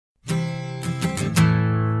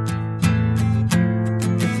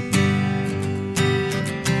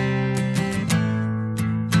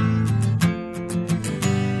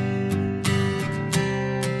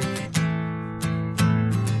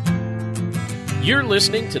You're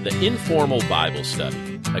listening to the Informal Bible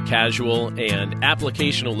Study, a casual and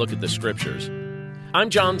applicational look at the Scriptures. I'm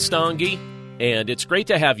John Stange, and it's great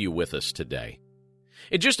to have you with us today.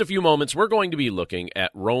 In just a few moments, we're going to be looking at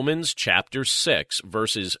Romans chapter 6,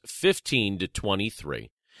 verses 15 to 23,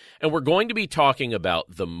 and we're going to be talking about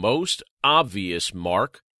the most obvious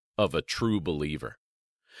mark of a true believer.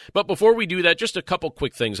 But before we do that, just a couple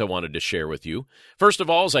quick things I wanted to share with you. First of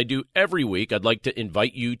all, as I do every week, I'd like to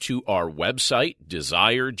invite you to our website,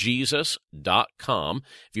 desirejesus.com.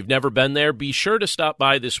 If you've never been there, be sure to stop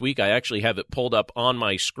by this week. I actually have it pulled up on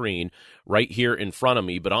my screen right here in front of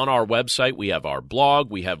me. But on our website, we have our blog,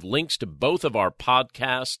 we have links to both of our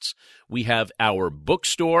podcasts, we have our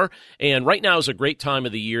bookstore, and right now is a great time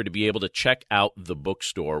of the year to be able to check out the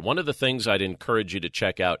bookstore. One of the things I'd encourage you to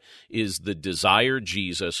check out is the Desire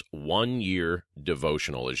Jesus 1-year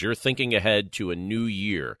devotional. As you're thinking ahead to a new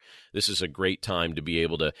year, this is a great time to be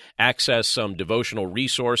able to access some devotional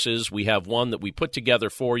resources. We have one that we put together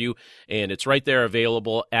for you, and it's right there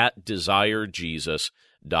available at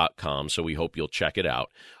desirejesus.com, so we hope you'll check it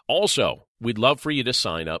out. Also, we'd love for you to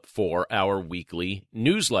sign up for our weekly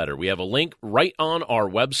newsletter. We have a link right on our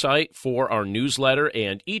website for our newsletter,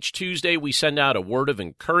 and each Tuesday we send out a word of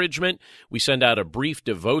encouragement, we send out a brief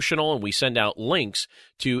devotional, and we send out links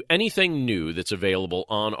to anything new that's available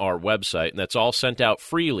on our website, and that's all sent out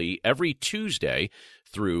freely every Tuesday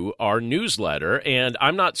through our newsletter. And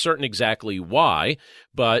I'm not certain exactly why,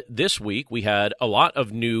 but this week we had a lot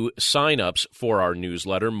of new signups for our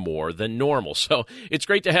newsletter, more than normal. So it's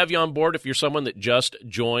great to have you on board. If you're someone that just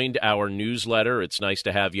joined our newsletter, it's nice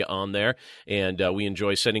to have you on there, and we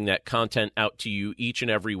enjoy sending that content out to you each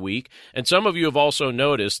and every week. And some of you have also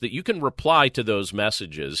noticed that you can reply to those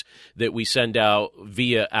messages that we send out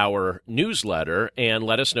via our newsletter and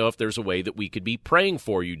let us know if there's a way that we could be praying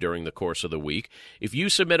for you during the course of the week. If you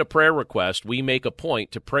submit a prayer request, we make a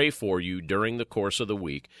point to pray for you during the course of the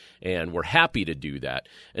week, and we're happy to do that.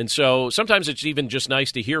 And so sometimes it's even just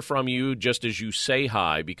nice to hear from you just as you say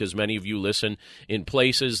hi, because many of you listen in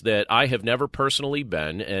places that I have never personally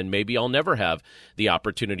been, and maybe I'll never have the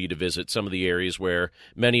opportunity to visit some of the areas where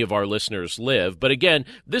many of our listeners live. But again,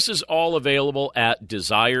 this is all available at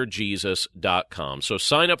desirejesus.com. So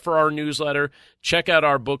sign up for our newsletter, check out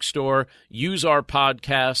our bookstore, use our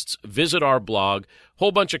podcasts, visit our blog.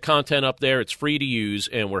 Whole bunch of content up there. It's free to use,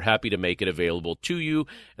 and we're happy to make it available to you.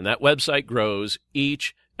 And that website grows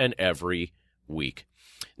each and every week.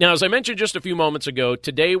 Now, as I mentioned just a few moments ago,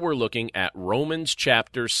 today we're looking at Romans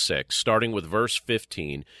chapter 6, starting with verse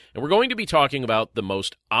 15, and we're going to be talking about the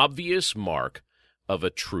most obvious mark of a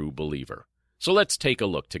true believer. So let's take a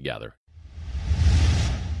look together.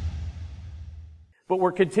 But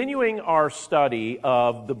we're continuing our study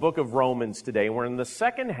of the book of Romans today. We're in the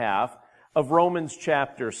second half of Romans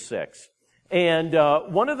chapter 6. And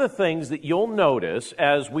one of the things that you'll notice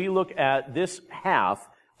as we look at this half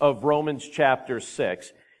of Romans chapter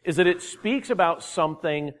 6 is that it speaks about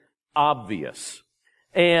something obvious.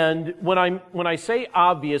 And when I say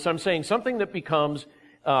obvious, I'm saying something that becomes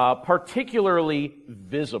particularly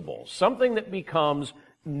visible, something that becomes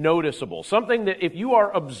noticeable, something that if you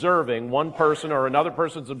are observing one person or another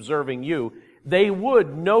person's observing you, they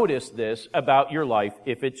would notice this about your life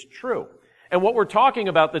if it's true. And what we're talking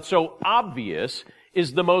about that's so obvious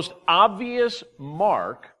is the most obvious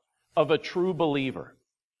mark of a true believer.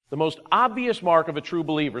 The most obvious mark of a true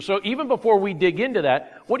believer. So even before we dig into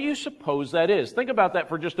that, what do you suppose that is? Think about that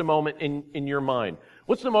for just a moment in your mind.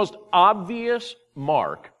 What's the most obvious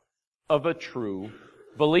mark of a true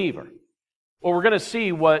believer? Well, we're going to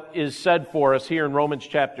see what is said for us here in Romans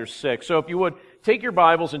chapter 6. So if you would, take your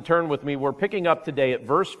Bibles and turn with me. We're picking up today at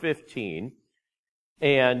verse 15.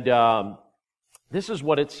 And this is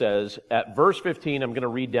what it says. At verse 15, I'm going to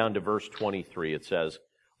read down to verse 23. It says,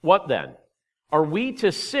 "What then? Are we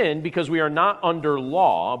to sin because we are not under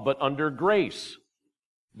law, but under grace?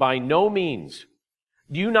 By no means.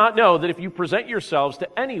 Do you not know that if you present yourselves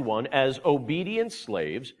to anyone as obedient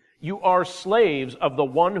slaves, you are slaves of the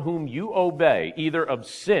one whom you obey, either of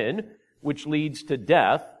sin, which leads to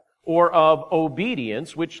death, or of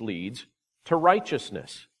obedience, which leads to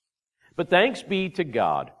righteousness? But thanks be to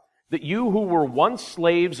God that you who were once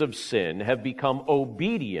slaves of sin have become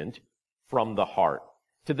obedient from the heart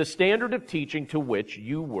to the standard of teaching to which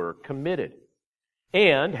you were committed.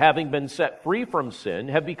 And, having been set free from sin,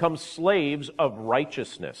 have become slaves of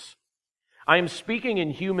righteousness. I am speaking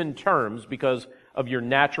in human terms because of your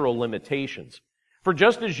natural limitations. For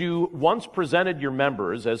just as you once presented your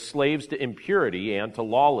members as slaves to impurity and to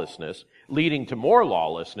lawlessness, leading to more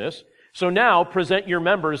lawlessness, so now present your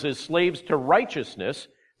members as slaves to righteousness,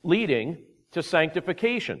 leading to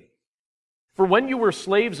sanctification. For when you were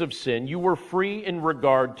slaves of sin, you were free in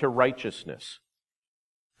regard to righteousness.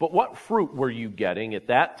 But what fruit were you getting at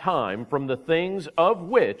that time from the things of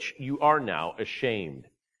which you are now ashamed?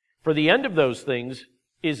 For the end of those things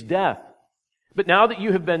is death. But now that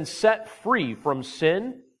you have been set free from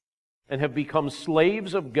sin and have become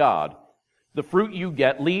slaves of God, the fruit you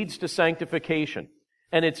get leads to sanctification,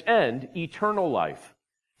 and its end, eternal life.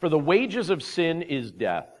 For the wages of sin is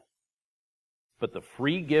death, but the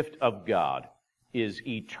free gift of God is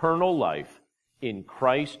eternal life in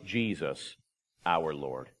Christ Jesus our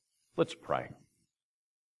Lord. Let's pray.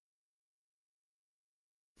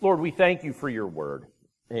 Lord, we thank you for your word,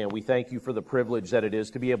 and we thank you for the privilege that it is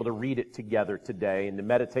to be able to read it together today and to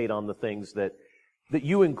meditate on the things that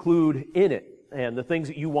you include in it and the things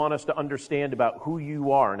that you want us to understand about who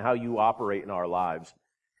you are and how you operate in our lives.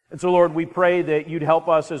 And so, Lord, we pray that you'd help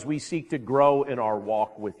us as we seek to grow in our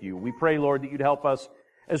walk with you. We pray, Lord, that you'd help us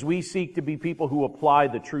as we seek to be people who apply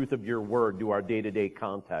the truth of your word to our day-to-day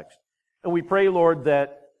context. And we pray, Lord,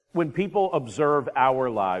 that when people observe our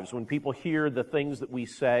lives, when people hear the things that we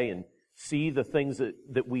say and see the things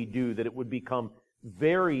that we do, that it would become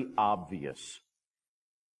very obvious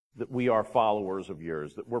that we are followers of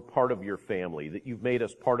yours, that we're part of your family, that you've made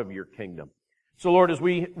us part of your kingdom. So, Lord, as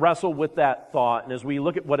we wrestle with that thought and as we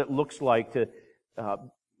look at what it looks like to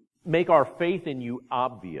make our faith in you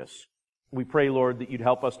obvious, we pray, Lord, that you'd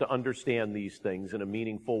help us to understand these things in a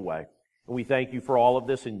meaningful way. And we thank you for all of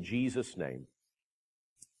this in Jesus' name.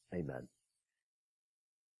 Amen.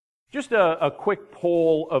 Just a quick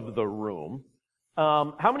poll of the room.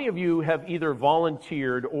 How many of you have either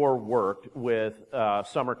volunteered or worked with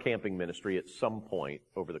summer camping ministry at some point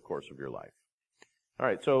over the course of your life? All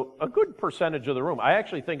right, so a good percentage of the room. I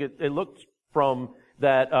actually think it looks from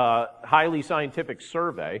that highly scientific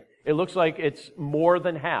survey, it looks like it's more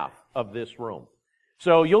than half of this room.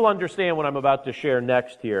 So you'll understand what I'm about to share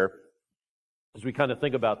next here as we kind of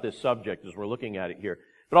think about this subject as we're looking at it here.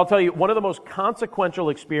 But I'll tell you, one of the most consequential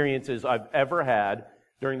experiences I've ever had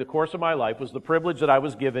during the course of my life was the privilege that I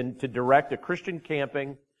was given to direct a Christian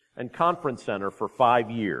camping and conference center for 5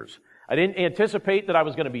 years. I didn't anticipate that I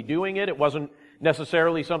was going to be doing it. It wasn't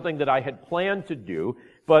necessarily something that I had planned to do,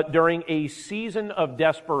 but during a season of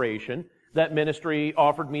desperation, that ministry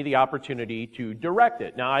offered me the opportunity to direct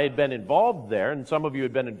it. Now, I had been involved there, and some of you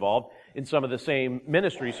had been involved in some of the same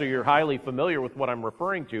ministry, so you're highly familiar with what I'm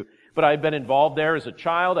referring to. But I had been involved there as a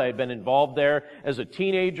child, I had been involved there as a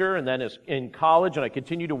teenager, and then as in college, and I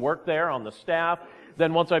continued to work there on the staff.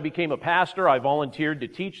 Then once I became a pastor, I volunteered to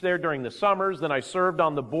teach there during the summers, then I served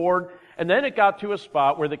on the board, and then it got to a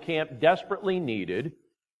spot where the camp desperately needed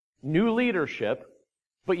new leadership,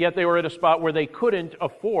 but yet they were at a spot where they couldn't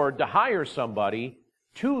afford to hire somebody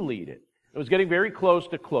to lead it. It was getting very close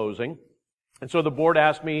to closing, and so the board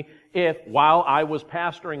asked me if, while I was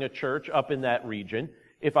pastoring a church up in that region,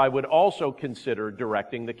 if I would also consider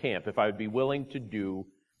directing the camp, if I would be willing to do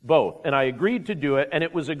both. And I agreed to do it, and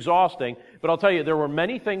it was exhausting, but I'll tell you, there were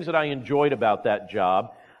many things that I enjoyed about that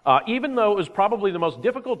job, even though it was probably the most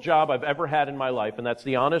difficult job I've ever had in my life, and that's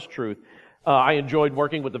the honest truth. I enjoyed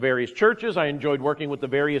working with the various churches. I enjoyed working with the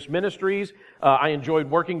various ministries. I enjoyed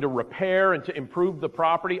working to repair and to improve the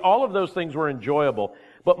property. All of those things were enjoyable.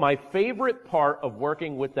 But my favorite part of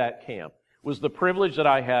working with that camp was the privilege that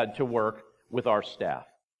I had to work with our staff.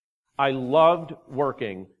 I loved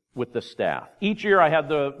working with the staff. Each year I had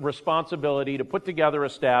the responsibility to put together a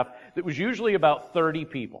staff that was usually about 30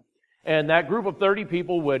 people. And that group of 30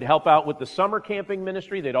 people would help out with the summer camping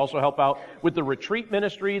ministry. They'd also help out with the retreat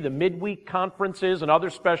ministry, the midweek conferences, and other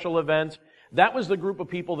special events. That was the group of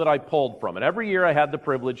people that I pulled from. And every year I had the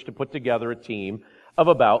privilege to put together a team of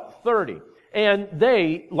about 30. And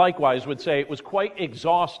they, likewise, would say it was quite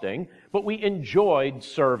exhausting, but we enjoyed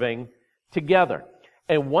serving together.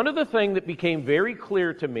 And one of the things that became very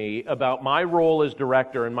clear to me about my role as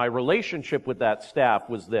director and my relationship with that staff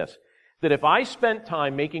was this, that if I spent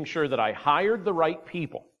time making sure that I hired the right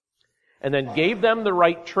people and then gave them the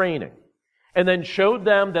right training and then showed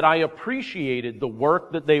them that I appreciated the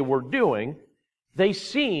work that they were doing, they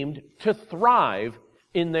seemed to thrive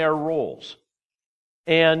in their roles.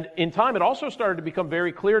 And in time, it also started to become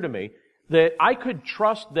very clear to me that I could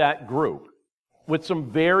trust that group with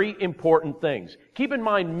some very important things. Keep in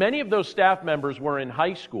mind, many of those staff members were in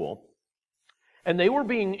high school, and they were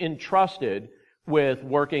being entrusted with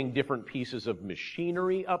working different pieces of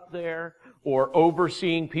machinery up there, or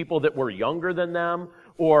overseeing people that were younger than them,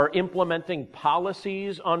 or implementing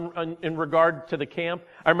policies in regard to the camp.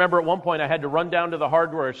 I remember at one point I had to run down to the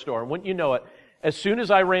hardware store, and wouldn't you know it, as soon as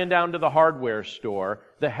I ran down to the hardware store,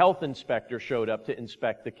 the health inspector showed up to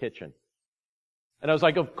inspect the kitchen. And I was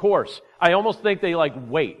like, of course. I almost think they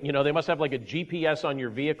wait. They must have a GPS on your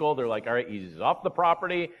vehicle. They're like, all right, he's off the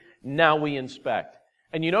property. Now we inspect.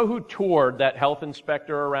 And you know who toured that health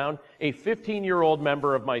inspector around? A 15-year-old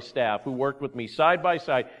member of my staff who worked with me side by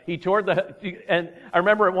side. He toured and I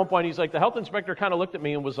remember at one point he's like, the health inspector kind of looked at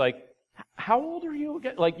me and was like, how old are you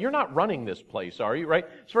again? You're not running this place, are you, right?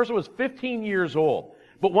 This person was 15 years old.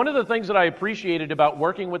 But one of the things that I appreciated about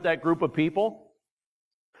working with that group of people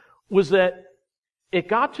was that it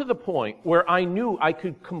got to the point where I knew I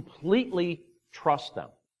could completely trust them.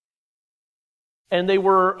 And they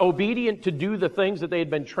were obedient to do the things that they had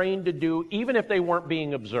been trained to do, even if they weren't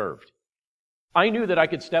being observed. I knew that I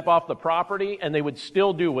could step off the property and they would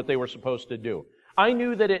still do what they were supposed to do. I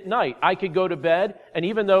knew that at night I could go to bed, and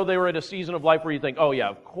even though they were at a season of life where you think, oh yeah,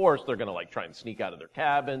 of course they're going to try and sneak out of their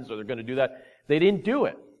cabins or they're going to do that, they didn't do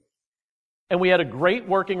it. And we had a great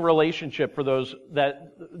working relationship for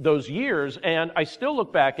those years, and I still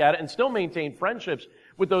look back at it and still maintain friendships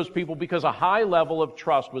with those people because a high level of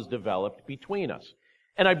trust was developed between us.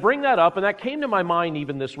 And I bring that up, and that came to my mind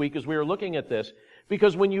even this week as we were looking at this,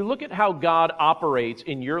 because when you look at how God operates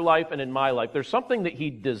in your life and in my life, there's something that He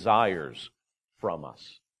desires from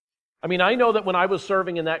us. I mean, I know that when I was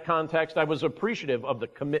serving in that context, I was appreciative of the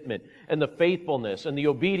commitment and the faithfulness and the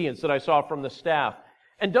obedience that I saw from the staff.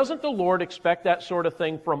 And doesn't the Lord expect that sort of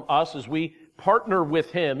thing from us as we partner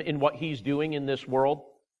with Him in what He's doing in this world?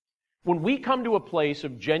 When we come to a place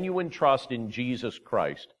of genuine trust in Jesus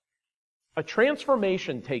Christ, a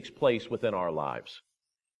transformation takes place within our lives.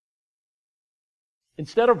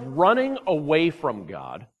 Instead of running away from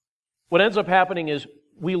God, what ends up happening is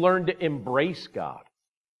we learn to embrace God.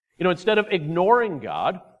 Instead of ignoring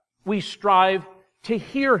God, we strive to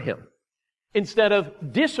hear Him. Instead of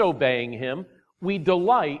disobeying Him, we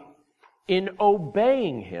delight in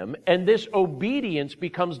obeying Him, and this obedience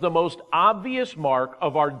becomes the most obvious mark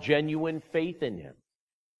of our genuine faith in Him.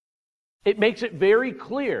 It makes it very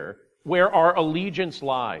clear where our allegiance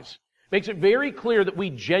lies. It makes it very clear that we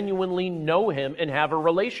genuinely know Him and have a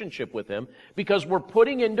relationship with Him because we're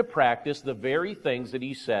putting into practice the very things that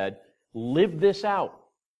He said, live this out.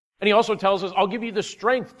 And He also tells us, I'll give you the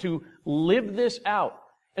strength to live this out.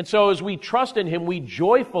 And so as we trust in Him, we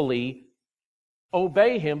joyfully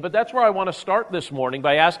obey Him. But that's where I want to start this morning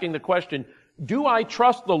by asking the question, do I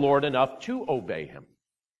trust the Lord enough to obey Him?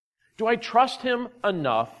 Do I trust Him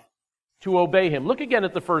enough to obey Him? Look again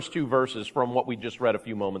at the first two verses from what we just read a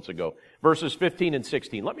few moments ago. Verses 15 and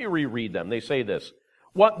 16. Let me reread them. They say this,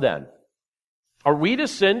 what then? Are we to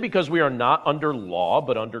sin because we are not under law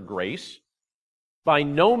but under grace? By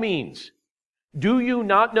no means. Do you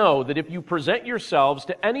not know that if you present yourselves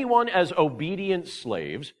to anyone as obedient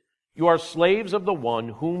slaves, you are slaves of the one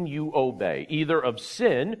whom you obey, either of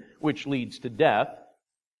sin, which leads to death,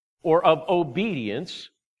 or of obedience,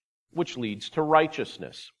 which leads to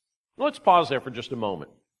righteousness. Let's pause there for just a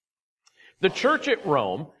moment. The church at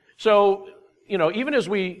Rome, so, even as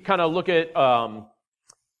we kind of look at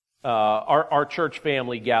our church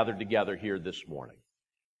family gathered together here this morning,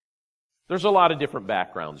 there's a lot of different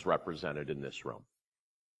backgrounds represented in this room.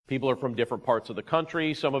 People are from different parts of the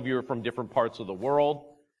country. Some of you are from different parts of the world.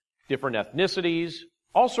 Different ethnicities,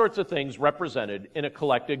 all sorts of things represented in a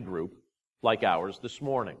collected group like ours this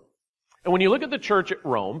morning. And when you look at the church at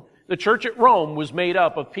Rome was made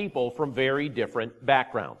up of people from very different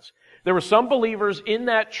backgrounds. There were some believers in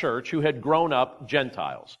that church who had grown up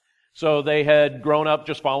Gentiles. So they had grown up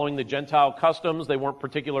just following the Gentile customs. They weren't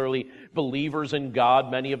particularly believers in God,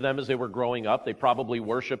 many of them, as they were growing up. They probably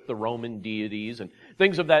worshiped the Roman deities and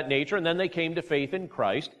things of that nature. And then they came to faith in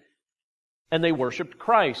Christ. And they worshiped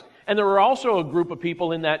Christ. And there were also a group of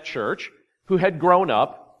people in that church who had grown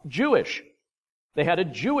up Jewish. They had a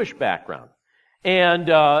Jewish background.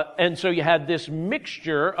 And so you had this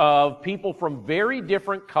mixture of people from very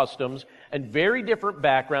different customs and very different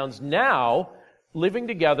backgrounds now living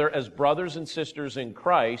together as brothers and sisters in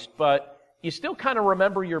Christ, but you still kind of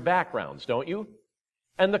remember your backgrounds, don't you?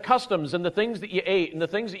 And the customs and the things that you ate and the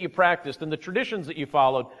things that you practiced and the traditions that you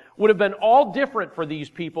followed would have been all different for these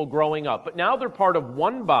people growing up. But now they're part of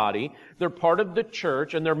one body, they're part of the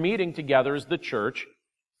church, and they're meeting together as the church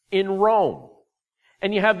in Rome.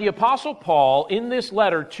 And you have the Apostle Paul in this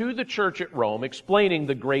letter to the church at Rome explaining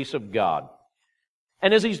the grace of God.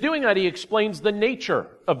 And as he's doing that, he explains the nature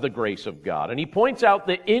of the grace of God. And he points out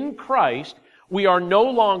that in Christ, we are no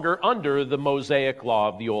longer under the Mosaic law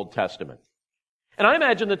of the Old Testament. And I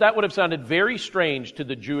imagine that would have sounded very strange to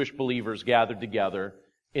the Jewish believers gathered together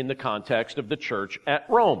in the context of the church at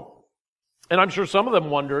Rome. And I'm sure some of them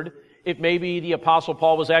wondered if maybe the Apostle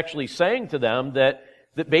Paul was actually saying to them that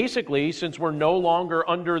that basically, since we're no longer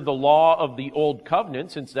under the law of the old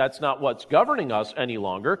covenant, since that's not what's governing us any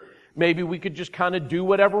longer, maybe we could just kind of do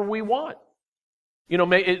whatever we want. You know,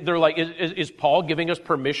 they're like, is Paul giving us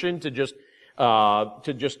permission to just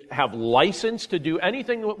have license to do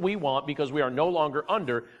anything that we want because we are no longer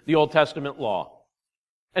under the Old Testament law?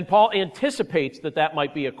 And Paul anticipates that that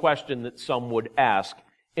might be a question that some would ask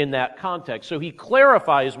in that context. So he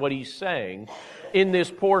clarifies what he's saying in this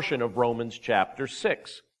portion of Romans chapter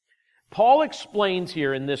 6. Paul explains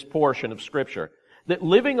here in this portion of Scripture that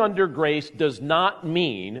living under grace does not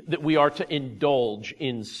mean that we are to indulge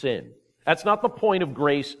in sin. That's not the point of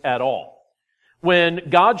grace at all. When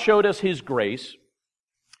God showed us His grace,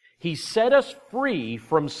 He set us free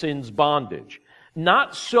from sin's bondage.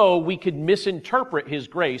 Not so we could misinterpret His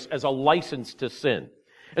grace as a license to sin.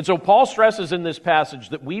 And so Paul stresses in this passage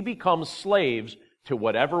that we become slaves to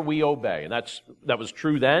whatever we obey. And that was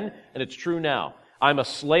true then, and it's true now. I'm a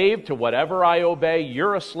slave to whatever I obey.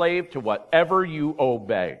 You're a slave to whatever you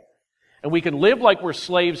obey. And we can live like we're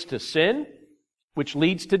slaves to sin, which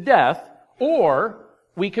leads to death, or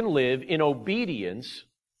we can live in obedience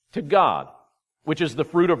to God, which is the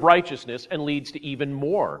fruit of righteousness and leads to even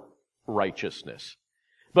more righteousness.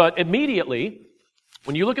 But immediately,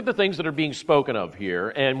 when you look at the things that are being spoken of here,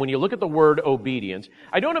 and when you look at the word obedience,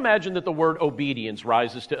 I don't imagine that the word obedience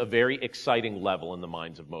rises to a very exciting level in the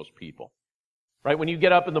minds of most people. Right? When you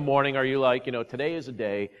get up in the morning, are you like, today is a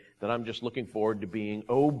day that I'm just looking forward to being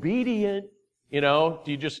obedient? Do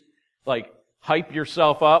you just like hype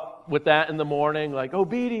yourself up with that in the morning? Like,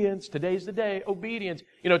 obedience, today's the day, obedience.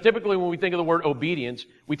 Typically when we think of the word obedience,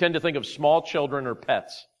 we tend to think of small children or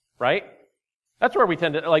pets, right? That's where we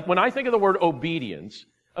tend to, like, when I think of the word obedience,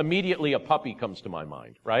 immediately a puppy comes to my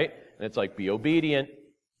mind, right? And it's like, be obedient,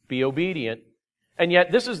 be obedient. And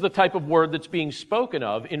yet, this is the type of word that's being spoken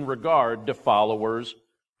of in regard to followers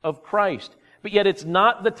of Christ. But yet, it's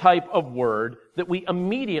not the type of word that we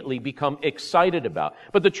immediately become excited about.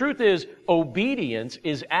 But the truth is, obedience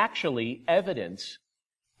is actually evidence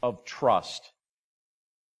of trust.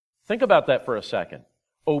 Think about that for a second.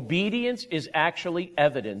 Obedience is actually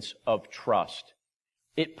evidence of trust.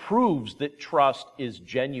 It proves that trust is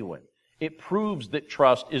genuine. It proves that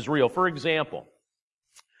trust is real. For example,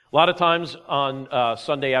 a lot of times on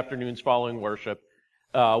Sunday afternoons following worship,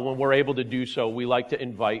 when we're able to do so, we like to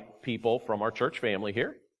invite people from our church family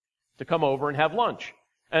here to come over and have lunch.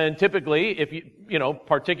 And typically, if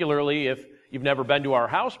particularly if you've never been to our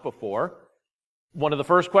house before, one of the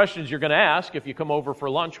first questions you're going to ask if you come over for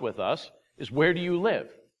lunch with us is, where do you live?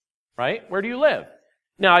 Right? Where do you live?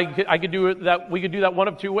 Now, I could do that. We could do that one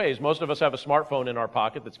of two ways. Most of us have a smartphone in our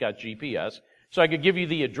pocket that's got GPS, so I could give you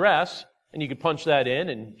the address, and you could punch that in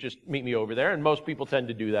and just meet me over there. And most people tend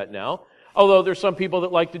to do that now. Although there's some people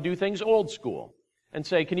that like to do things old school and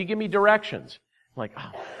say, "Can you give me directions?" I'm like,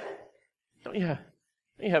 "Oh, don't you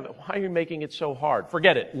have? Why are you making it so hard?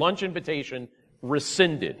 Forget it. Lunch invitation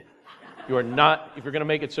rescinded." You are not, if you're going to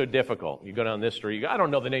make it so difficult, you go down this street, I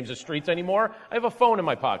don't know the names of streets anymore. I have a phone in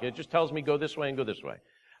my pocket. It just tells me go this way and go this way.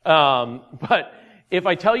 But if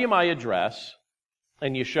I tell you my address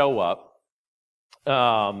and you show up,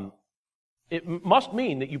 it must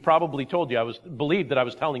mean that you probably believed that I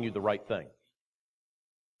was telling you the right thing.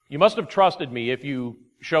 You must have trusted me if you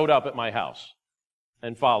showed up at my house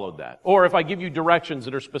and followed that. Or if I give you directions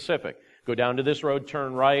that are specific. Go down to this road,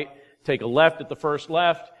 turn right, take a left at the first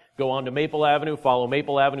left, go on to Maple Avenue, follow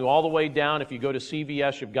Maple Avenue all the way down. If you go to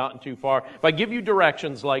CVS, you've gotten too far. If I give you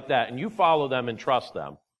directions like that and you follow them and trust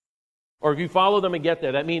them, or if you follow them and get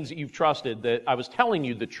there, that means that you've trusted that I was telling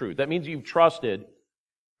you the truth. That means you've trusted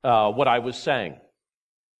what I was saying.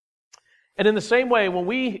 And in the same way, when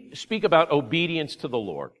we speak about obedience to the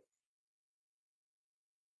Lord,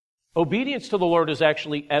 obedience to the Lord is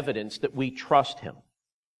actually evidence that we trust Him.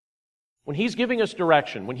 When He's giving us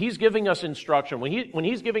direction, when He's giving us instruction, when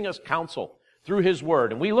He's giving us counsel through His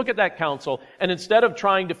Word, and we look at that counsel, and instead of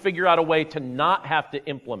trying to figure out a way to not have to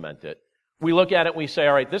implement it, we look at it and we say,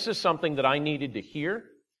 all right, this is something that I needed to hear,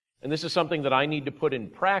 and this is something that I need to put in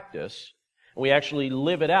practice, and we actually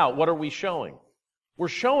live it out. What are we showing? We're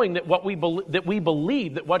showing that we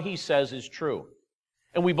believe that what He says is true.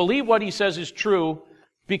 And we believe what He says is true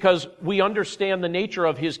because we understand the nature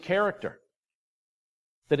of His character.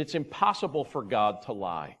 That it's impossible for God to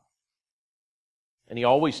lie. And He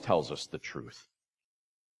always tells us the truth.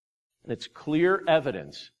 And it's clear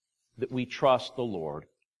evidence that we trust the Lord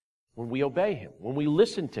when we obey Him, when we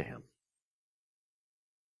listen to Him.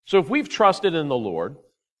 So if we've trusted in the Lord,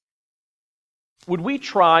 would we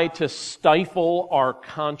try to stifle our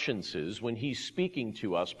consciences when He's speaking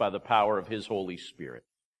to us by the power of His Holy Spirit?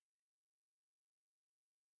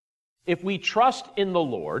 if we trust in the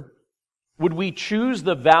Lord, would we choose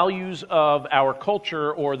the values of our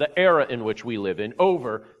culture or the era in which we live in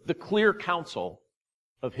over the clear counsel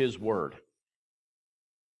of His Word?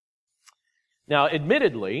 Now,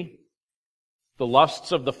 admittedly, the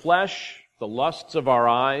lusts of the flesh, the lusts of our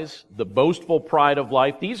eyes, the boastful pride of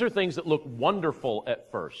life, these are things that look wonderful at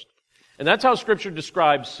first. And that's how Scripture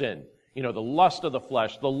describes sin. You know, the lust of the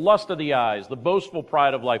flesh, the lust of the eyes, the boastful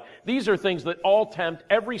pride of life. These are things that all tempt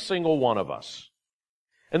every single one of us.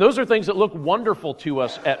 And those are things that look wonderful to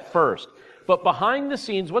us at first. But behind the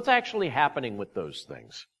scenes, what's actually happening with those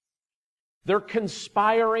things? They're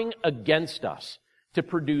conspiring against us to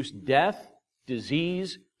produce death,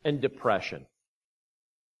 disease, and depression.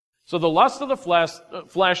 So the lust of the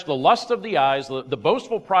flesh, the lust of the eyes, the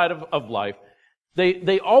boastful pride of life,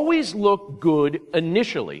 they always look good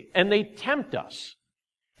initially, and they tempt us.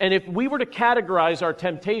 And if we were to categorize our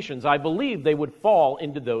temptations, I believe they would fall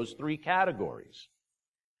into those three categories.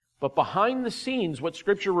 But behind the scenes, what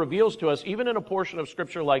Scripture reveals to us, even in a portion of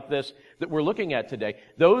Scripture like this that we're looking at today,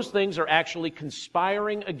 those things are actually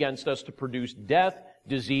conspiring against us to produce death,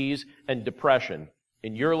 disease, and depression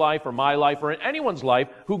in your life or my life or in anyone's life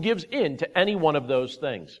who gives in to any one of those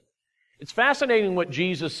things. It's fascinating what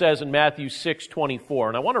Jesus says in Matthew 6:24,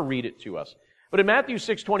 and I want to read it to us. But in Matthew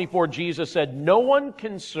 6:24, Jesus said, "No one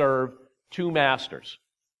can serve two masters.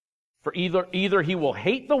 For either he will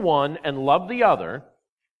hate the one and love the other,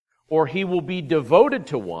 or he will be devoted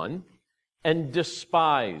to one and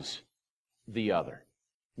despise the other."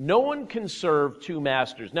 No one can serve two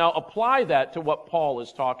masters. Now apply that to what Paul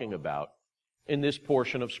is talking about in this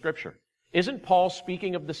portion of Scripture. Isn't Paul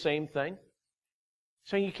speaking of the same thing?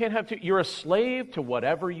 Saying you can't have two, you're a slave to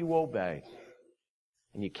whatever you obey.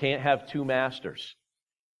 And you can't have two masters.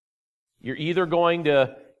 You're either going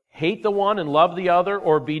to hate the one and love the other,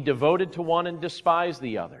 or be devoted to one and despise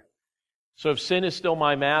the other. So if sin is still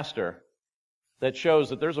my master, that shows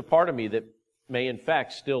that there's a part of me that may in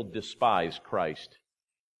fact still despise Christ.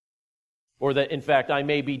 Or that in fact I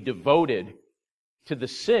may be devoted to the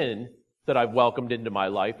sin that I've welcomed into my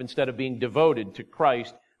life instead of being devoted to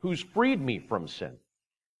Christ who's freed me from sin.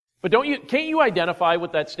 But can't you identify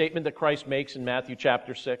with that statement that Christ makes in Matthew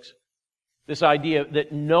chapter 6? This idea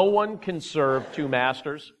that no one can serve two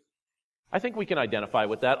masters. I think we can identify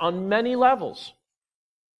with that on many levels.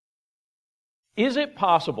 Is it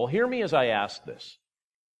possible, hear me as I ask this,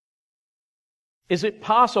 is it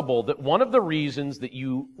possible that one of the reasons that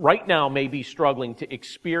you right now may be struggling to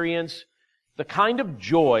experience the kind of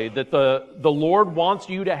joy that the Lord wants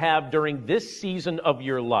you to have during this season of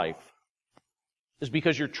your life is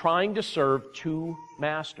because you're trying to serve two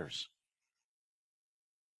masters?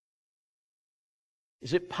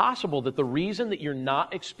 Is it possible that the reason that you're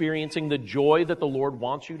not experiencing the joy that the Lord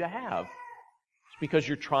wants you to have is because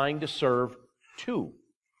you're trying to serve two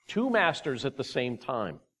masters at the same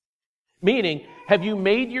time? Meaning, have you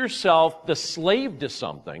made yourself the slave to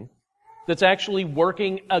something that's actually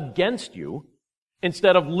working against you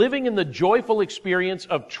instead of living in the joyful experience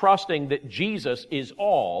of trusting that Jesus is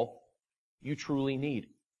all you truly need?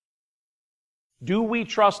 Do we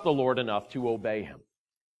trust the Lord enough to obey Him?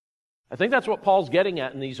 I think that's what Paul's getting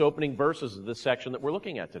at in these opening verses of this section that we're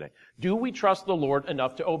looking at today. Do we trust the Lord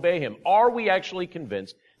enough to obey Him? Are we actually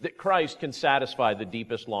convinced that Christ can satisfy the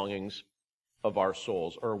deepest longings of our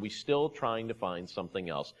souls? Or are we still trying to find something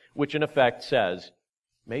else, which in effect says,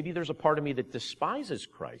 maybe there's a part of me that despises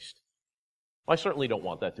Christ? Well, I certainly don't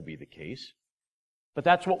want that to be the case. But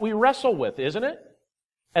that's what we wrestle with, isn't it?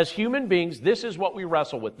 As human beings, this is what we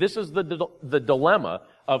wrestle with. This is the dilemma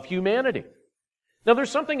of humanity. Now,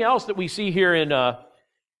 there's something else that we see here in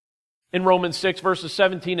Romans 6, verses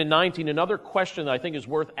 17 and 19, another question that I think is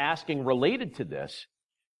worth asking related to this.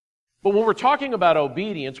 But when we're talking about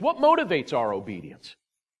obedience, what motivates our obedience?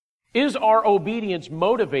 Is our obedience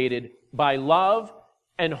motivated by love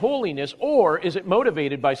and holiness, or is it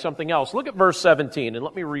motivated by something else? Look at verse 17, and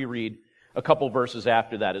let me reread a couple verses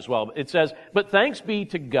after that as well. It says, "But thanks be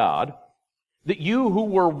to God that you who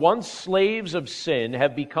were once slaves of sin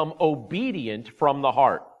have become obedient from the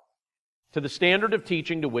heart to the standard of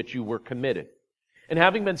teaching to which you were committed. And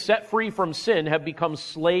having been set free from sin, have become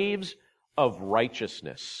slaves of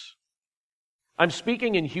righteousness." I'm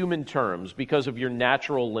speaking in human terms because of your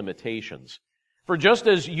natural limitations. For just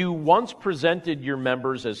as you once presented your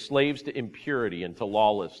members as slaves to impurity and to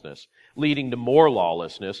lawlessness, leading to more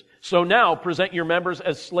lawlessness, so now present your members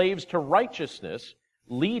as slaves to righteousness,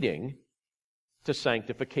 leading to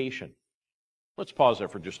sanctification. Let's pause there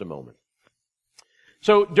for just a moment.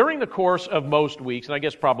 So during the course of most weeks, and I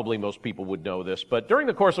guess probably most people would know this, but during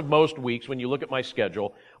the course of most weeks, when you look at my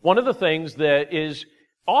schedule, one of the things that is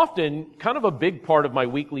often, kind of a big part of my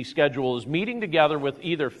weekly schedule is meeting together with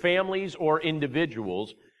either families or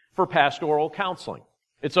individuals for pastoral counseling.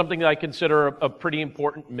 It's something that I consider a pretty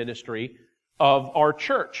important ministry of our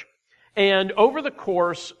church. And over the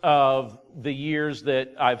course of the years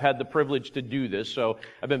that I've had the privilege to do this, so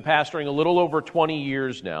I've been pastoring a little over 20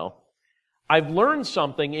 years now, I've learned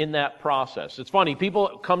something in that process. It's funny,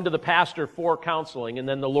 people come to the pastor for counseling, and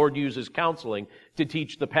then the Lord uses counseling to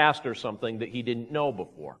teach the pastor something that he didn't know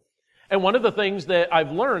before. And one of the things that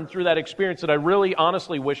I've learned through that experience that I really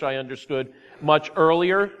honestly wish I understood much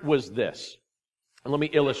earlier was this. And let me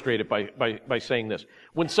illustrate it by saying this.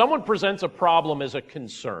 When someone presents a problem as a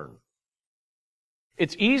concern,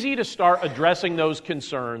 it's easy to start addressing those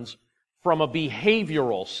concerns from a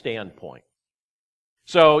behavioral standpoint.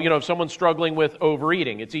 So, if someone's struggling with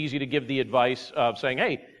overeating, it's easy to give the advice of saying,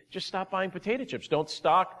 hey, just stop buying potato chips. Don't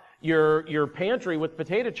stock your pantry with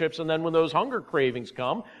potato chips, and then when those hunger cravings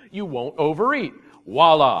come, you won't overeat.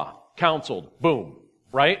 Voila, counseled, boom,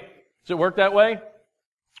 right? Does it work that way?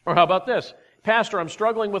 Or how about this? Pastor, I'm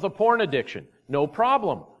struggling with a porn addiction. No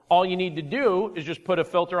problem. All you need to do is just put a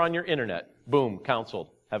filter on your internet. Boom, counseled.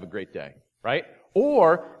 Have a great day, right?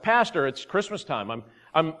 Or, Pastor, it's Christmas time.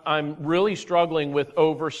 I'm really struggling with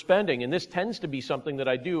overspending, and this tends to be something that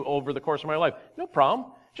I do over the course of my life. No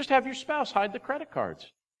problem. Just have your spouse hide the credit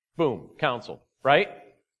cards. Boom, counseled, right?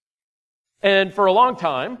 And for a long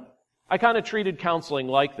time, I kind of treated counseling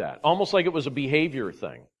like that, almost like it was a behavior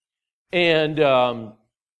thing. And the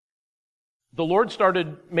Lord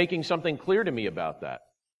started making something clear to me about that.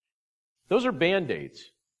 Those are Band-Aids.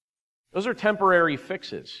 Those are temporary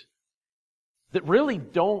fixes that really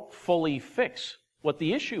don't fully fix what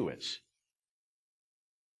the issue is.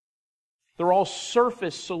 They're all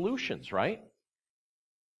surface solutions, right?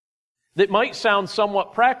 That might sound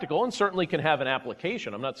somewhat practical and certainly can have an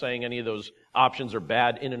application. I'm not saying any of those options are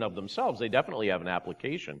bad in and of themselves. They definitely have an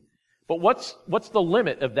application. But what's the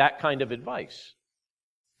limit of that kind of advice?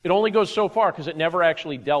 It only goes so far because it never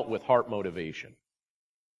actually dealt with heart motivation.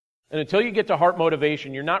 And until you get to heart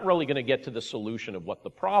motivation, you're not really going to get to the solution of what the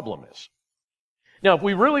problem is. Now, if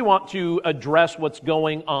we really want to address what's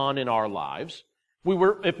going on in our lives,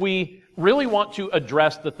 if we really want to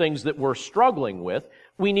address the things that we're struggling with,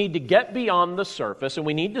 we need to get beyond the surface and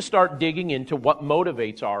we need to start digging into what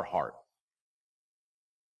motivates our heart.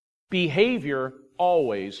 Behavior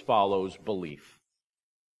always follows belief.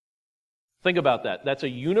 Think about that. That's a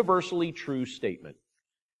universally true statement.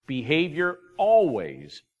 Behavior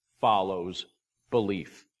always follows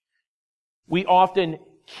belief. We often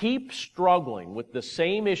keep struggling with the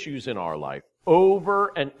same issues in our life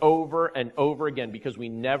over and over and over again because we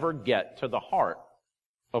never get to the heart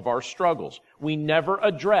of our struggles. We never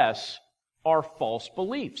address our false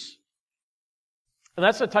beliefs. And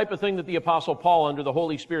that's the type of thing that the Apostle Paul, under the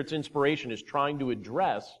Holy Spirit's inspiration, is trying to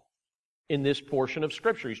address in this portion of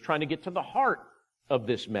Scripture. He's trying to get to the heart of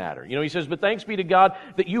this matter. He says, but thanks be to God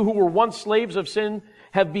that you who were once slaves of sin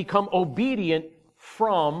have become obedient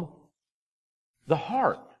from the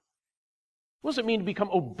heart. What does it mean to become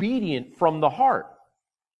obedient from the heart?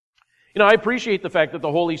 I appreciate the fact that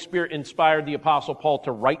the Holy Spirit inspired the Apostle Paul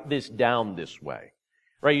to write this down this way.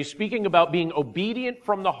 Right? He's speaking about being obedient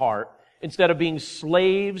from the heart instead of being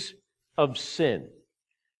slaves of sin.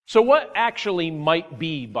 So what actually might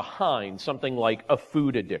be behind something like a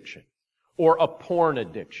food addiction, or a porn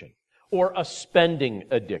addiction, or a spending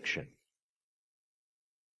addiction?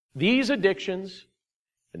 These addictions,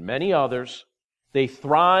 and many others, they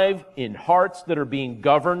thrive in hearts that are being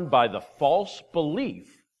governed by the false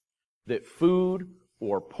belief that food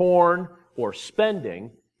or porn or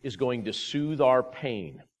spending is going to soothe our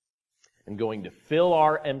pain and going to fill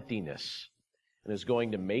our emptiness and is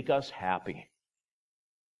going to make us happy.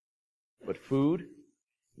 But food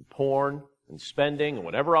and porn and spending and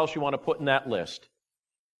whatever else you want to put in that list,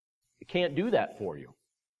 it can't do that for you.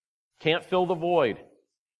 Can't fill the void.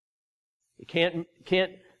 It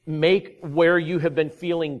can't make where you have been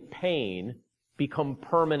feeling pain become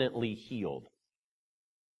permanently healed.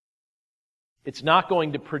 It's not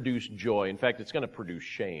going to produce joy. In fact, it's going to produce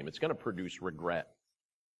shame. It's going to produce regret.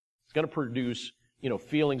 It's going to produce,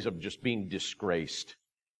 feelings of just being disgraced.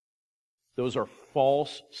 Those are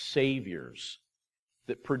false saviors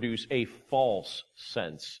that produce a false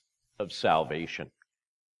sense of salvation.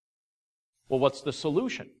 Well, what's the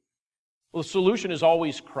solution? Well, the solution is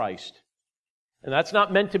always Christ. And that's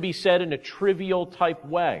not meant to be said in a trivial type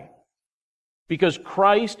way, because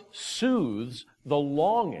Christ soothes the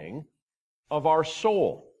longing of our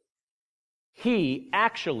soul. He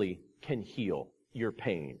actually can heal your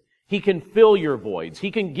pain. He can fill your voids.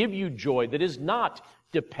 He can give you joy that is not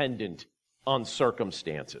dependent on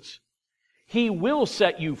circumstances. He will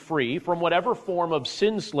set you free from whatever form of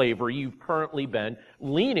sin slavery you've currently been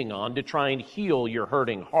leaning on to try and heal your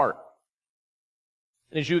hurting heart.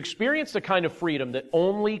 And as you experience the kind of freedom that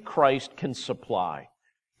only Christ can supply,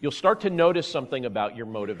 you'll start to notice something about your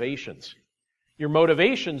motivations. Your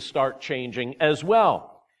motivations start changing as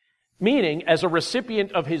well. Meaning, as a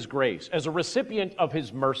recipient of His grace, as a recipient of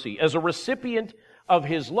His mercy, as a recipient of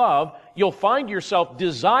His love, you'll find yourself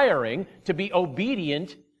desiring to be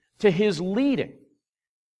obedient to His leading.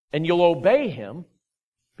 And you'll obey Him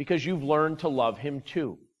because you've learned to love Him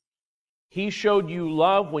too. He showed you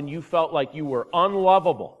love when you felt like you were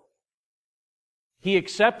unlovable. He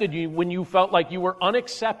accepted you when you felt like you were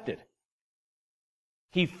unaccepted.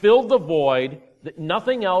 He filled the void that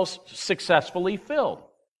nothing else successfully filled.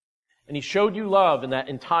 And He showed you love in that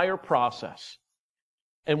entire process.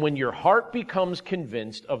 And when your heart becomes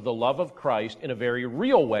convinced of the love of Christ in a very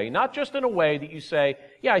real way, not just in a way that you say,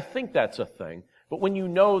 yeah, I think that's a thing, but when you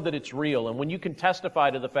know that it's real and when you can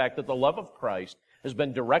testify to the fact that the love of Christ has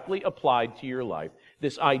been directly applied to your life,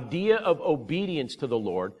 this idea of obedience to the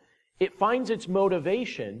Lord, it finds its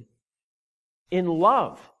motivation in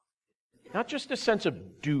love. Not just a sense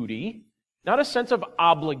of duty, not a sense of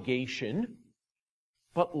obligation,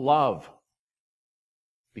 but love.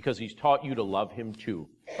 Because He's taught you to love Him too,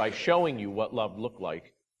 by showing you what love looked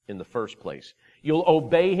like in the first place. You'll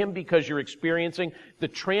obey Him because you're experiencing the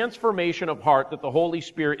transformation of heart that the Holy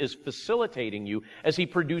Spirit is facilitating you as He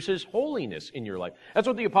produces holiness in your life. That's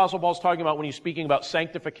what the Apostle Paul's talking about when he's speaking about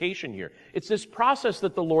sanctification here. It's this process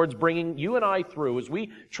that the Lord's bringing you and I through as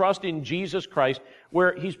we trust in Jesus Christ,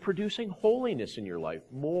 where He's producing holiness in your life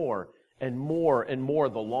more and more and more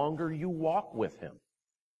the longer you walk with Him.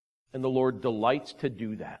 And the Lord delights to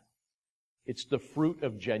do that. It's the fruit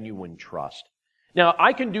of genuine trust. Now,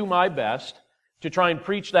 I can do my best to try and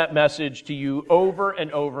preach that message to you over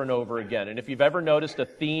and over and over again. And if you've ever noticed a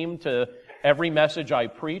theme to every message I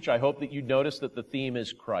preach, I hope that you notice that the theme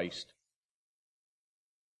is Christ.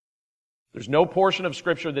 There's no portion of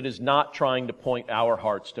Scripture that is not trying to point our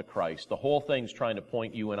hearts to Christ. The whole thing's trying to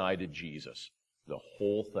point you and I to Jesus. The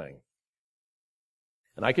whole thing.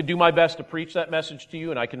 And I can do my best to preach that message to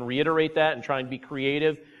you, and I can reiterate that and try and be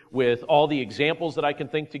creative with all the examples that I can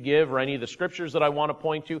think to give or any of the Scriptures that I want to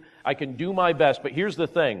point to. I can do my best, but here's the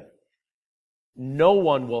thing. No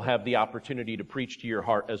one will have the opportunity to preach to your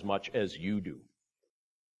heart as much as you do.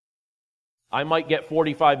 I might get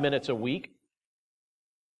 45 minutes a week,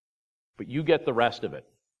 but you get the rest of it.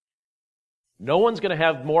 No one's going to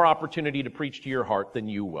have more opportunity to preach to your heart than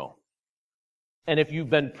you will. And if you've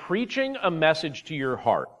been preaching a message to your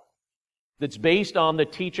heart that's based on the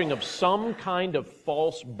teaching of some kind of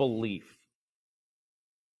false belief,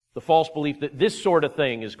 the false belief that this sort of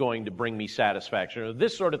thing is going to bring me satisfaction, or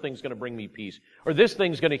this sort of thing is going to bring me peace, or this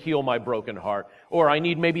thing's going to heal my broken heart, or I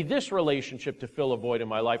need maybe this relationship to fill a void in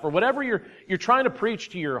my life, or whatever you're trying to preach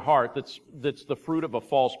to your heart that's the fruit of a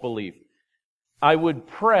false belief, I would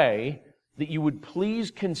pray that you would please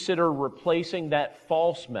consider replacing that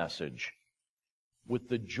false message with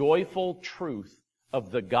the joyful truth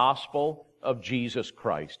of the gospel of Jesus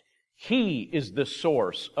Christ. He is the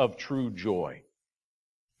source of true joy.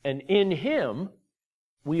 And in Him,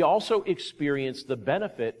 we also experience the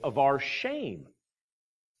benefit of our shame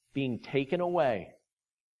being taken away.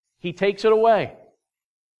 He takes it away.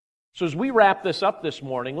 So as we wrap this up this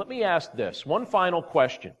morning, let me ask this, one final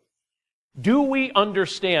question. Do we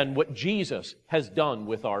understand what Jesus has done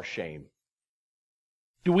with our shame?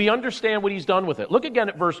 Do we understand what He's done with it? Look again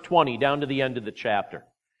at verse 20, down to the end of the chapter.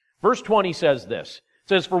 Verse 20 says this. It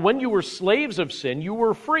says, "For when you were slaves of sin, you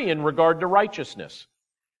were free in regard to righteousness.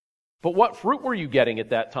 But what fruit were you getting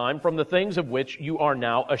at that time from the things of which you are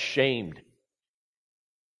now ashamed?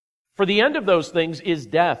 For the end of those things is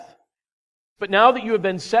death. But now that you have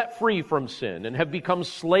been set free from sin and have become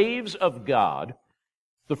slaves of God,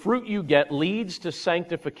 the fruit you get leads to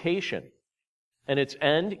sanctification, and its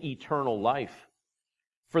end, eternal life.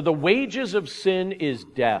 For the wages of sin is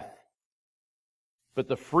death, but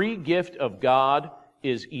the free gift of God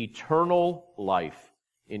is eternal life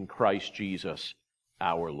in Christ Jesus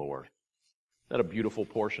our Lord." Isn't that a beautiful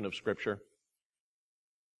portion of Scripture?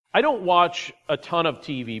 I don't watch a ton of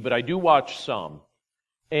TV, but I do watch some.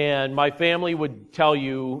 And my family would tell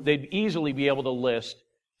you, they'd easily be able to list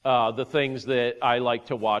the things that I like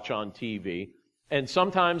to watch on TV. And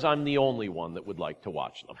sometimes I'm the only one that would like to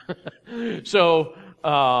watch them. So,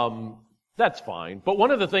 that's fine. But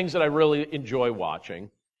one of the things that I really enjoy watching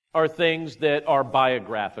are things that are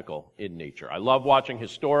biographical in nature. I love watching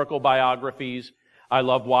historical biographies. I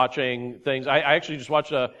love watching things. I actually just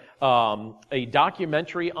watched a a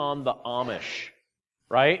documentary on the Amish,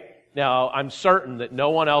 right? Now, I'm certain that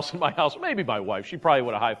no one else in my house, maybe my wife, she probably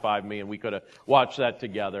would have high-fived me and we could have watched that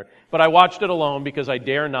together. But I watched it alone because I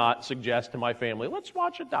dare not suggest to my family, let's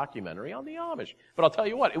watch a documentary on the Amish. But I'll tell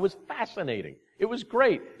you what, it was fascinating. It was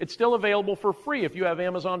great. It's still available for free if you have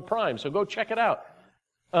Amazon Prime, so go check it out.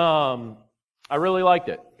 I really liked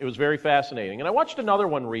it. It was very fascinating. And I watched another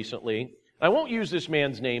one recently. I won't use this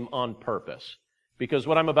man's name on purpose because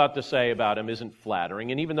what I'm about to say about him isn't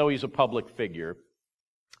flattering. And even though he's a public figure,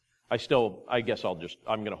 I'm going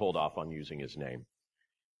to hold off on using his name.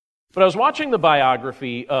 But I was watching the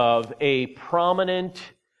biography of a prominent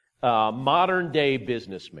modern-day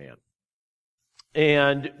businessman.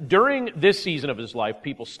 And during this season of his life,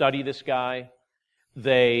 people study this guy.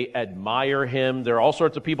 They admire him. There are all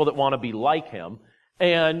sorts of people that want to be like him.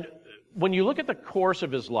 And when you look at the course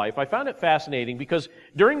of his life, I found it fascinating because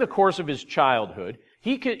during the course of his childhood,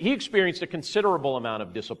 he experienced a considerable amount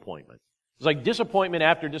of disappointment. It's like disappointment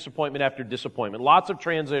after disappointment after disappointment. Lots of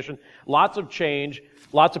transition, lots of change,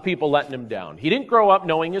 lots of people letting him down. He didn't grow up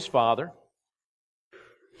knowing his father.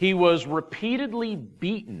 He was repeatedly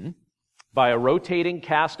beaten by a rotating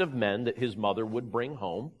cast of men that his mother would bring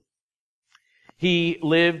home. He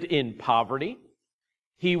lived in poverty.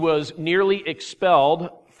 He was nearly expelled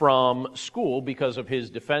from school because of his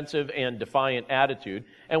defensive and defiant attitude.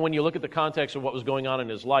 And when you look at the context of what was going on in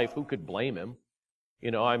his life, who could blame him? You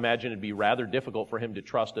know, I imagine it'd be rather difficult for him to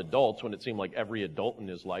trust adults when it seemed like every adult in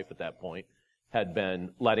his life at that point had been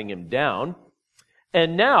letting him down.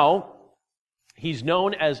 And now, he's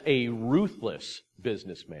known as a ruthless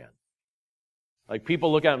businessman. Like,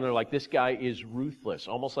 people look at him and they're like, this guy is ruthless,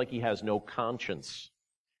 almost like he has no conscience.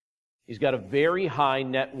 He's got a very high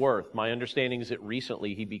net worth. My understanding is that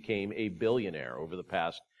recently he became a billionaire over the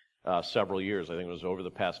past several years. I think it was over the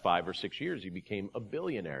past 5 or 6 years he became a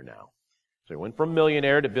billionaire now. So he went from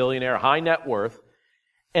millionaire to billionaire, high net worth.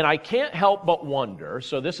 And I can't help but wonder,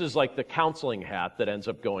 so this is like the counseling hat that ends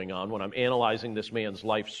up going on when I'm analyzing this man's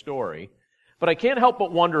life story, but I can't help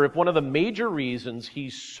but wonder if one of the major reasons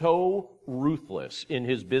he's so ruthless in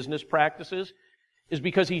his business practices is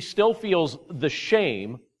because he still feels the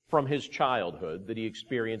shame from his childhood that he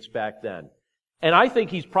experienced back then. And I think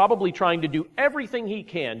he's probably trying to do everything he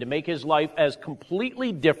can to make his life as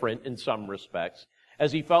completely different in some respects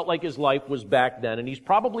as he felt like his life was back then. And he's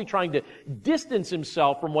probably trying to distance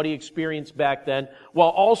himself from what he experienced back then while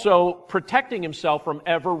also protecting himself from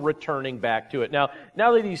ever returning back to it. Now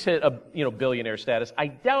that he's hit a billionaire status, I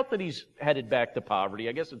doubt that he's headed back to poverty.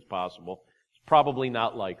 I guess it's possible. It's probably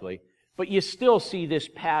not likely. But you still see this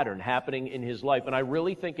pattern happening in his life. And I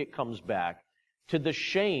really think it comes back to the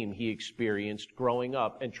shame he experienced growing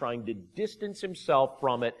up and trying to distance himself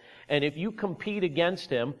from it. And if you compete against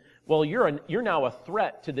him, well, you're now a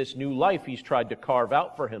threat to this new life he's tried to carve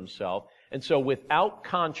out for himself. And so without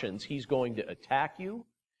conscience, he's going to attack you,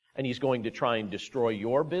 and he's going to try and destroy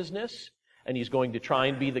your business, and he's going to try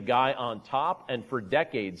and be the guy on top. And for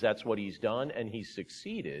decades, that's what he's done, and he's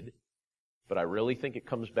succeeded. But I really think it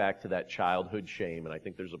comes back to that childhood shame, and I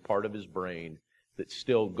think there's a part of his brain that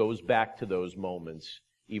still goes back to those moments,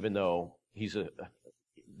 even though he's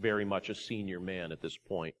very much a senior man at this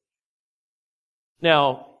point.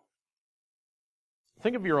 Now,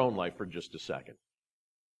 think of your own life for just a second.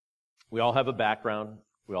 We all have a background.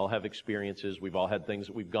 We all have experiences. We've all had things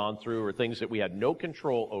that we've gone through or things that we had no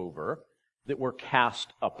control over that were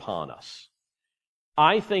cast upon us.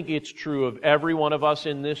 I think it's true of every one of us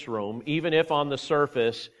in this room, even if on the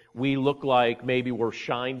surface we look like maybe we're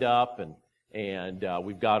shined up and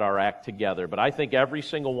we've got our act together. But I think every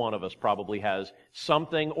single one of us probably has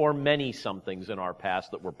something or many somethings in our past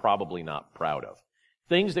that we're probably not proud of.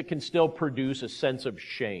 Things that can still produce a sense of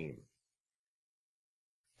shame.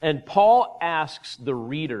 And Paul asks the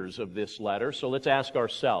readers of this letter, so let's ask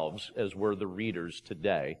ourselves as we're the readers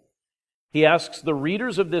today. He asks the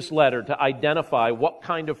readers of this letter to identify what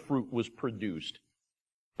kind of fruit was produced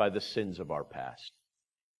by the sins of our past.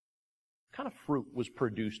 What kind of fruit was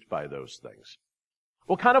produced by those things?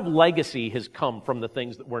 What kind of legacy has come from the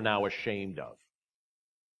things that we're now ashamed of?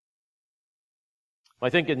 I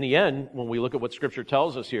think in the end, when we look at what Scripture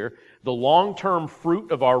tells us here, the long-term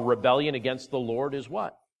fruit of our rebellion against the Lord is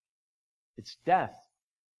what? It's death.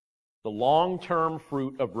 The long-term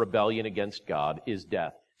fruit of rebellion against God is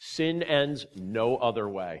death. Sin ends no other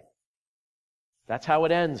way. That's how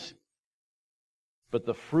it ends. But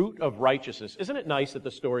the fruit of righteousness, isn't it nice that the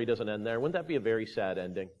story doesn't end there? Wouldn't that be a very sad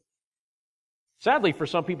ending? Sadly, for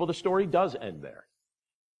some people, the story does end there.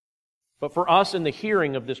 But for us in the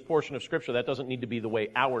hearing of this portion of Scripture, that doesn't need to be the way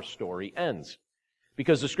our story ends.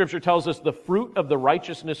 Because the Scripture tells us the fruit of the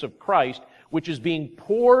righteousness of Christ, which is being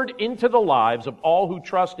poured into the lives of all who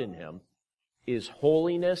trust in Him, is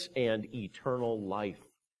holiness and eternal life.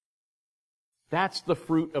 That's the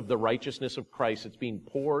fruit of the righteousness of Christ that's being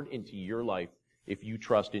poured into your life if you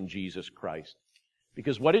trust in Jesus Christ.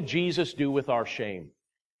 Because what did Jesus do with our shame?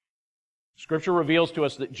 Scripture reveals to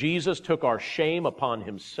us that Jesus took our shame upon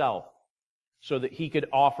Himself so that He could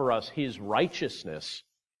offer us His righteousness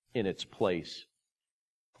in its place.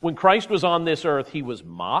 When Christ was on this earth, He was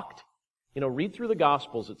mocked. Read through the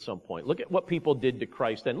Gospels at some point. Look at what people did to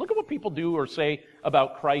Christ then. Look at what people do or say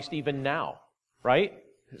about Christ even now, right?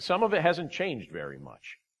 Some of it hasn't changed very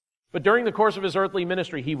much. But during the course of His earthly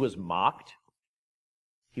ministry, He was mocked.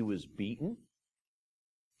 He was beaten.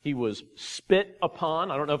 He was spit upon.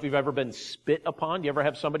 I don't know if you've ever been spit upon. Do you ever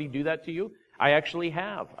have somebody do that to you? I actually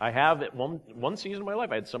have. I have at one season of my life.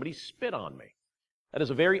 I had somebody spit on me. That is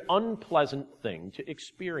a very unpleasant thing to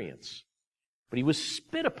experience. But He was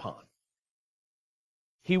spit upon.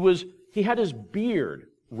 He had His beard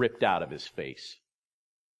ripped out of His face.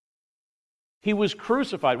 He was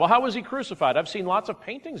crucified. Well, how was He crucified? I've seen lots of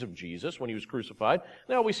paintings of Jesus when He was crucified.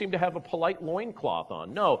 They always seem to have a polite loincloth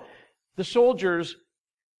on. No, the soldiers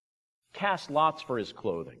cast lots for His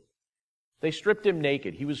clothing. They stripped Him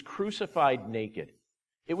naked. He was crucified naked.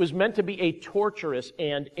 It was meant to be a torturous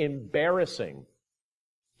and embarrassing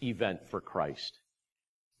event for Christ.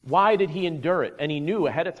 Why did He endure it? And He knew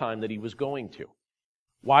ahead of time that He was going to.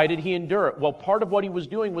 Why did He endure it? Well, part of what He was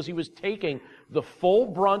doing was He was taking the full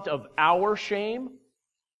brunt of our shame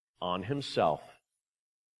on Himself.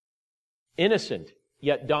 Innocent,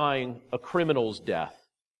 yet dying a criminal's death.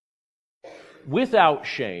 Without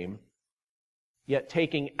shame, yet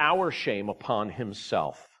taking our shame upon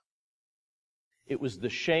Himself. It was the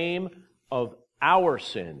shame of our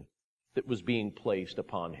sin that was being placed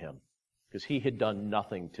upon Him, because He had done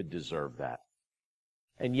nothing to deserve that.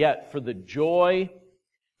 And yet, for the joy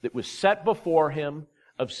that was set before Him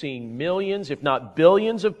of seeing millions, if not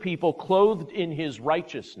billions of people clothed in His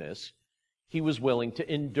righteousness, He was willing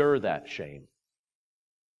to endure that shame.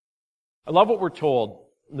 I love what we're told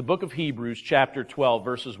in the book of Hebrews, chapter 12,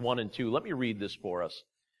 verses 1 and 2. Let me read this for us.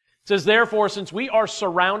 It says, "Therefore, since we are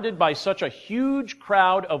surrounded by such a huge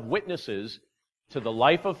crowd of witnesses to the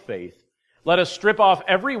life of faith, let us strip off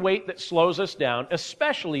every weight that slows us down,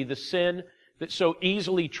 especially the sin that so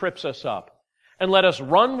easily trips us up. And let us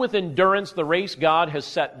run with endurance the race God has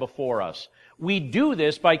set before us. We do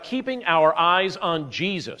this by keeping our eyes on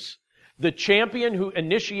Jesus, the champion who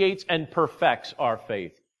initiates and perfects our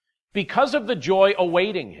faith. Because of the joy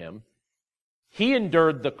awaiting Him, He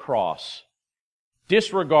endured the cross,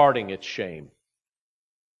 disregarding its shame.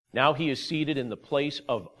 Now He is seated in the place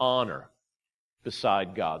of honor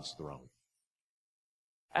beside God's throne."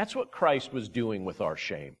 That's what Christ was doing with our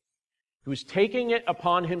shame. He was taking it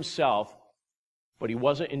upon Himself, but He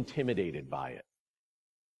wasn't intimidated by it.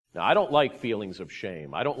 Now, I don't like feelings of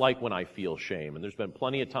shame. I don't like when I feel shame. And there's been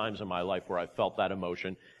plenty of times in my life where I've felt that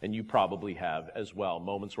emotion, and you probably have as well.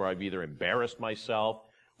 Moments where I've either embarrassed myself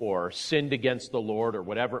or sinned against the Lord or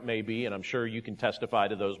whatever it may be, and I'm sure you can testify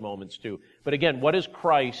to those moments too. But again, what has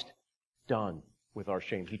Christ done with our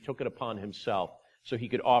shame? He took it upon Himself so He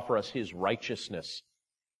could offer us His righteousness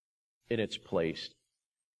in its place.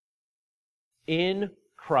 In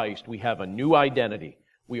Christ, we have a new identity.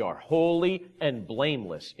 We are holy and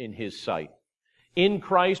blameless in His sight. In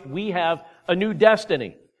Christ, we have a new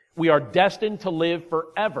destiny. We are destined to live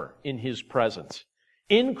forever in His presence.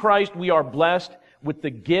 In Christ, we are blessed with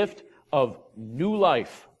the gift of new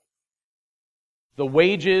life. The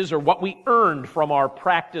wages, or what we earned from our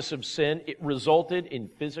practice of sin, it resulted in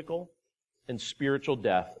physical and spiritual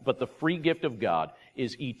death. But the free gift of God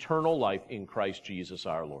is eternal life in Christ Jesus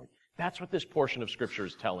our Lord. That's what this portion of Scripture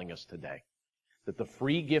is telling us today. That the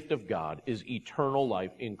free gift of God is eternal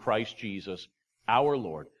life in Christ Jesus our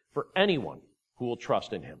Lord for anyone who will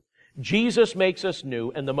trust in Him. Jesus makes us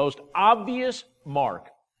new, and the most obvious mark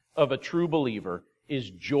of a true believer is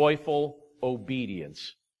joyful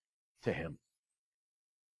obedience to Him.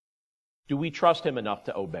 Do we trust Him enough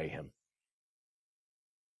to obey Him?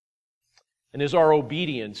 And is our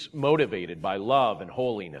obedience motivated by love and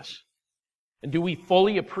holiness? And do we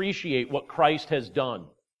fully appreciate what Christ has done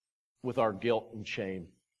with our guilt and shame?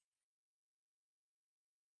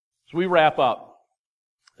 As we wrap up,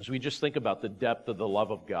 as we just think about the depth of the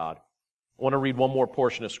love of God, I want to read one more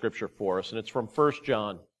portion of Scripture for us, and it's from 1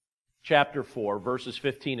 John chapter 4, verses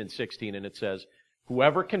 15 and 16, and it says,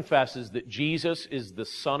 "Whoever confesses that Jesus is the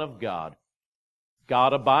Son of God,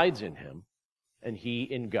 God abides in Him, and He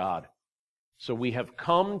in God. So we have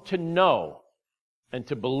come to know and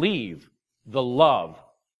to believe the love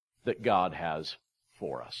that God has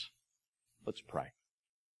for us. Let's pray.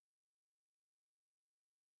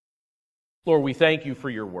 Lord, we thank you for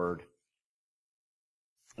your word.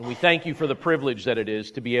 And we thank you for the privilege that it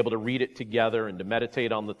is to be able to read it together and to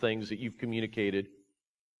meditate on the things that you've communicated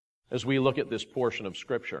as we look at this portion of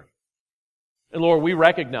Scripture. And Lord, we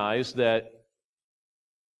recognize that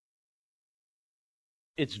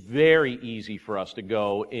it's very easy for us to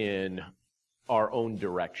go in our own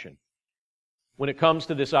direction. When it comes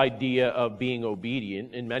to this idea of being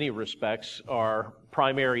obedient, in many respects, our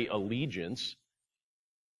primary allegiance,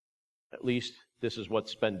 at least this is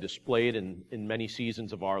what's been displayed in many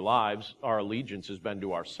seasons of our lives, our allegiance has been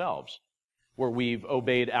to ourselves, where we've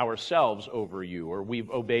obeyed ourselves over you, or we've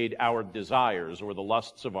obeyed our desires or the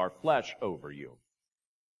lusts of our flesh over you.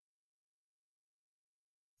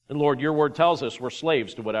 And Lord, your word tells us we're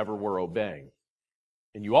slaves to whatever we're obeying.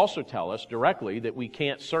 And you also tell us directly that we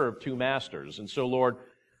can't serve two masters. And so, Lord,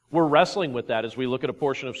 we're wrestling with that as we look at a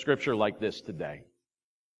portion of Scripture like this today.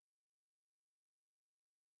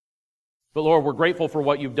 But Lord, we're grateful for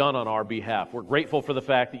what you've done on our behalf. We're grateful for the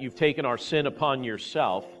fact that you've taken our sin upon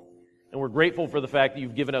yourself. And we're grateful for the fact that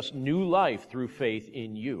you've given us new life through faith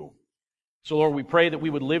in you. So Lord, we pray that we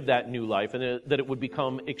would live that new life and that it would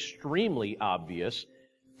become extremely obvious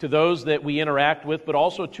to those that we interact with, but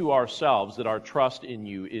also to ourselves, that our trust in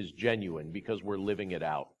you is genuine because we're living it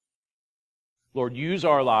out. Lord, use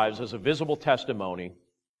our lives as a visible testimony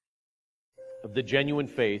of the genuine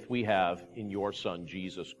faith we have in your Son,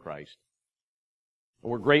 Jesus Christ.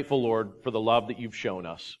 And we're grateful, Lord, for the love that you've shown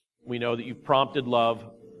us. We know that you've prompted love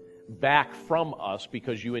back from us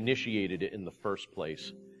because you initiated it in the first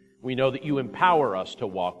place. We know that you empower us to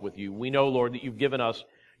walk with you. We know, Lord, that you've given us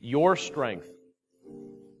your strength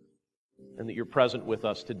and that you're present with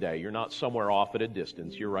us today. You're not somewhere off at a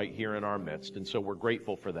distance. You're right here in our midst, and so we're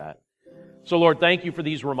grateful for that. So, Lord, thank you for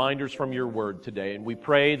these reminders from your word today, and we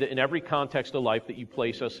pray that in every context of life that you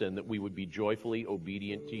place us in, that we would be joyfully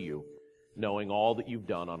obedient to you, knowing all that you've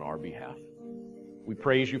done on our behalf. We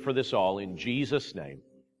praise you for this all in Jesus' name.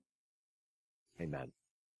 Amen.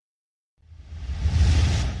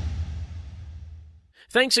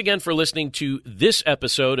 Thanks again for listening to this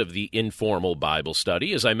episode of the Informal Bible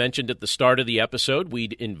Study. As I mentioned at the start of the episode,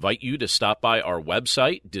 we'd invite you to stop by our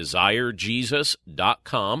website,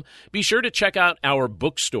 desirejesus.com. Be sure to check out our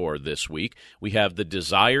bookstore this week. We have the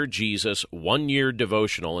Desire Jesus one-year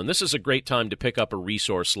devotional, and this is a great time to pick up a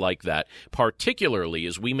resource like that, particularly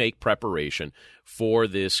as we make preparation for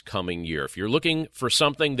this coming year. If you're looking for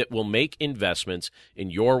something that will make investments in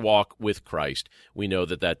your walk with Christ, we know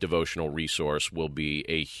that that devotional resource will be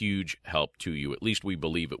a huge help to you. At least we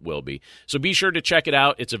believe it will be. So be sure to check it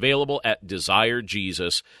out. It's available at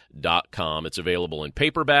desirejesus.com. It's available in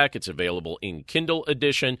paperback. It's available in Kindle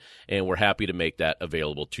edition, and we're happy to make that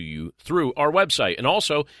available to you through our website. And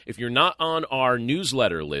also, if you're not on our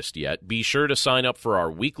newsletter list yet, be sure to sign up for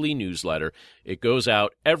our weekly newsletter. It goes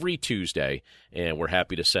out every Tuesday, and we're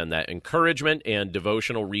happy to send that encouragement and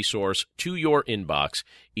devotional resource to your inbox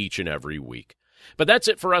each and every week. But that's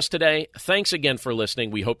it for us today. Thanks again for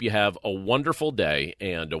listening. We hope you have a wonderful day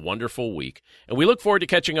and a wonderful week, and we look forward to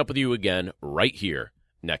catching up with you again right here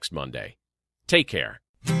next Monday. Take care.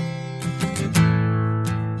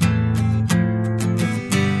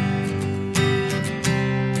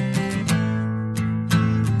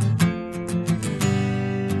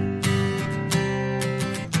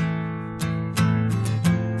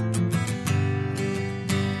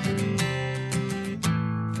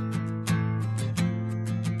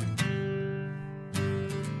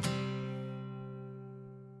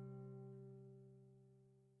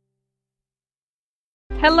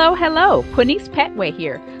 Hello, Quinice Petway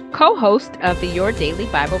here, co-host of the Your Daily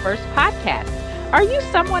Bible Verse podcast. Are you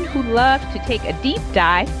someone who loves to take a deep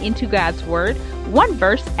dive into God's Word, one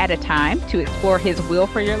verse at a time, to explore His will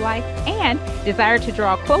for your life and desire to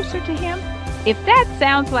draw closer to Him? If that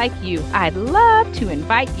sounds like you, I'd love to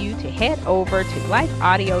invite you to head over to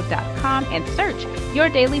lifeaudio.com and search Your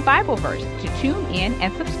Daily Bible Verse to tune in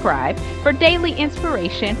and subscribe for daily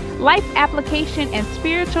inspiration, life application, and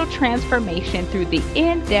spiritual transformation through the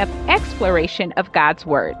in-depth exploration of God's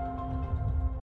Word.